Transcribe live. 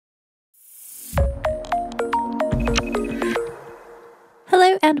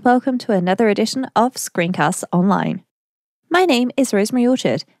and welcome to another edition of Screencasts Online. My name is Rosemary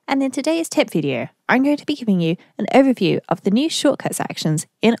Orchard, and in today's tip video, I'm going to be giving you an overview of the new shortcuts actions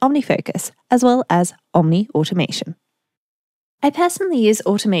in OmniFocus, as well as Omni automation. I personally use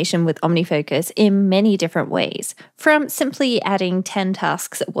automation with OmniFocus in many different ways, from simply adding 10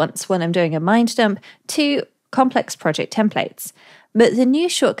 tasks at once when I'm doing a mind dump to complex project templates. But the new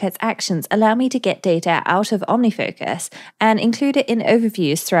shortcuts actions allow me to get data out of OmniFocus and include it in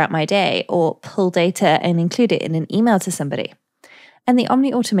overviews throughout my day, or pull data and include it in an email to somebody. And the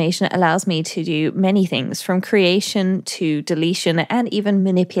Omni automation allows me to do many things, from creation to deletion and even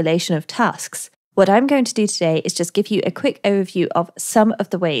manipulation of tasks. What I'm going to do today is just give you a quick overview of some of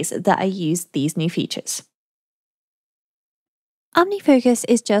the ways that I use these new features. OmniFocus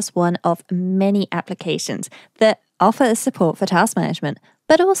is just one of many applications that offer support for task management,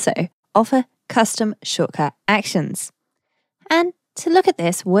 but also offer custom shortcut actions. And to look at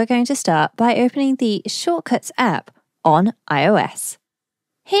this, we're going to start by opening the Shortcuts app on iOS.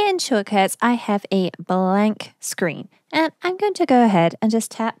 Here in Shortcuts, I have a blank screen, and I'm going to go ahead and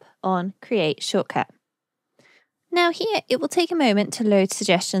just tap on Create Shortcut. Now here, it will take a moment to load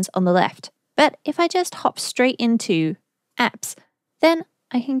suggestions on the left, but if I just hop straight into Apps, then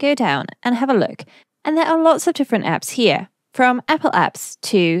I can go down and have a look. And there are lots of different apps here, from Apple apps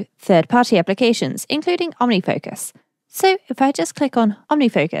to third-party applications, including OmniFocus. So if I just click on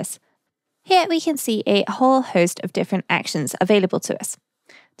OmniFocus, here we can see a whole host of different actions available to us.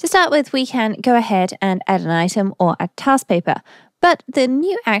 To start with, we can go ahead and add an item or a task paper, but the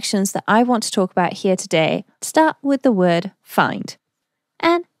new actions that I want to talk about here today start with the word find.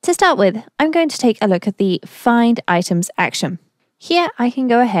 And to start with, I'm going to take a look at the Find Items action. Here I can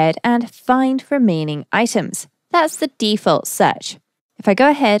go ahead and find remaining items. That's the default search. If I go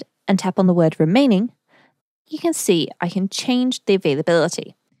ahead and tap on the word remaining, you can see I can change the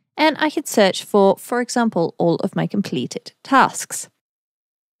availability. And I could search for example, all of my completed tasks.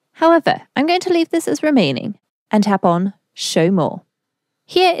 However, I'm going to leave this as remaining and tap on Show More.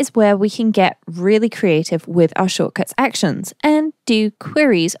 Here is where we can get really creative with our shortcuts actions and do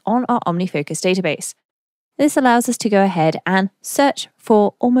queries on our OmniFocus database. This allows us to go ahead and search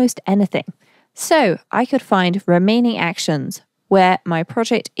for almost anything. So I could find remaining actions where my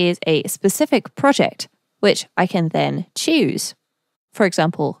project is a specific project, which I can then choose. For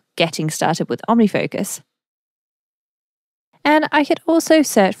example, getting started with OmniFocus. And I could also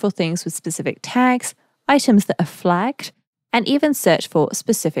search for things with specific tags, items that are flagged, and even search for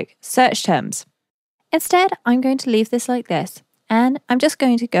specific search terms. Instead, I'm going to leave this like this, and I'm just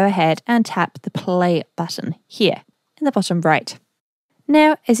going to go ahead and tap the play button here in the bottom right.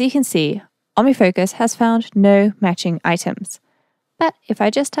 Now, as you can see, OmniFocus has found no matching items. But if I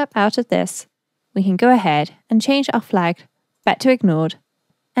just tap out of this, we can go ahead and change our flag back to ignored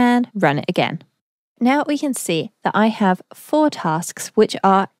and run it again. Now we can see that I have 4 tasks which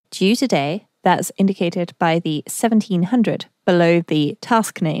are due today. That's indicated by the 1700 below the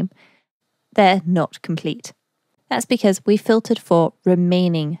task name. They're not complete. That's because we filtered for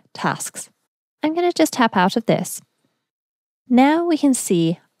remaining tasks. I'm going to just tap out of this. Now we can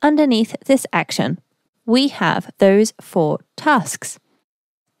see underneath this action, we have those 4 tasks.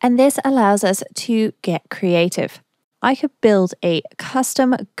 And this allows us to get creative. I could build a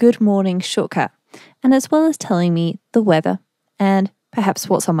custom good morning shortcut, and as well as telling me the weather and perhaps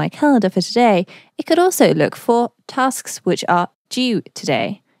what's on my calendar for today, it could also look for tasks which are due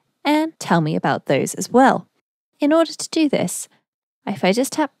today and tell me about those as well. In order to do this, if I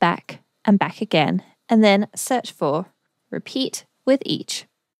just tap back and back again and then search for repeat with each,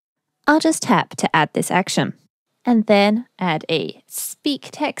 I'll just tap to add this action and then add a speak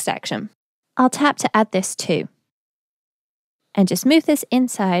text action. I'll tap to add this too and just move this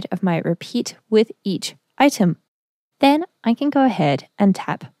inside of my repeat with each item. Then I can go ahead and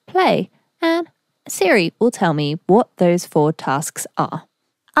tap play, and Siri will tell me what those 4 tasks are.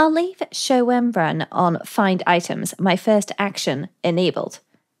 I'll leave Show When Run on Find Items, my first action, enabled.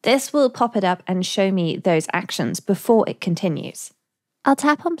 This will pop it up and show me those actions before it continues. I'll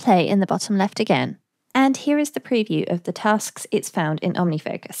tap on play in the bottom left again, and here is the preview of the tasks it's found in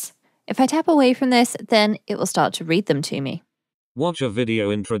OmniFocus. If I tap away from this, then it will start to read them to me. Watch a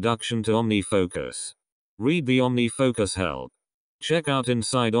video introduction to OmniFocus. Read the OmniFocus help. Check out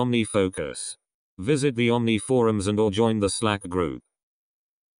inside OmniFocus. Visit the Omni forums or join the Slack group.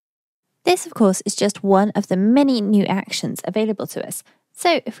 This, of course, is just one of the many new actions available to us.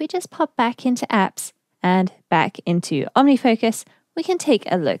 So if we just pop back into apps and back into OmniFocus, we can take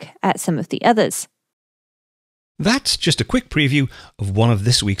a look at some of the others. That's just a quick preview of one of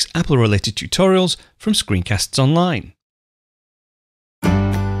this week's Apple-related tutorials from Screencasts Online.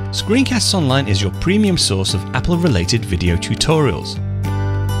 Screencasts Online is your premium source of Apple-related video tutorials.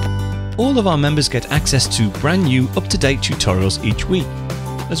 All of our members get access to brand new, up-to-date tutorials each week,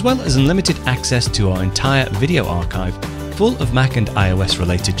 as well as unlimited access to our entire video archive full of Mac and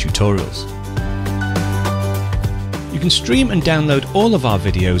iOS-related tutorials. You can stream and download all of our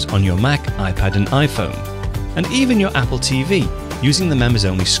videos on your Mac, iPad and iPhone, and even your Apple TV using the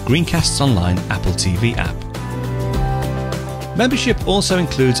members-only Screencasts Online Apple TV app. Membership also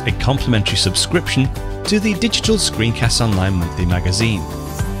includes a complimentary subscription to the digital Screencasts Online monthly magazine,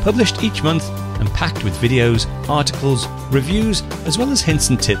 published each month and packed with videos, articles, reviews, as well as hints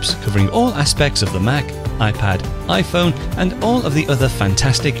and tips covering all aspects of the Mac, iPad, iPhone, and all of the other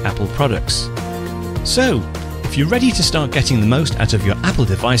fantastic Apple products. So, if you're ready to start getting the most out of your Apple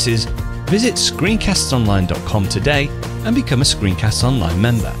devices, visit screencastsonline.com today and become a Screencasts Online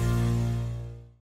member.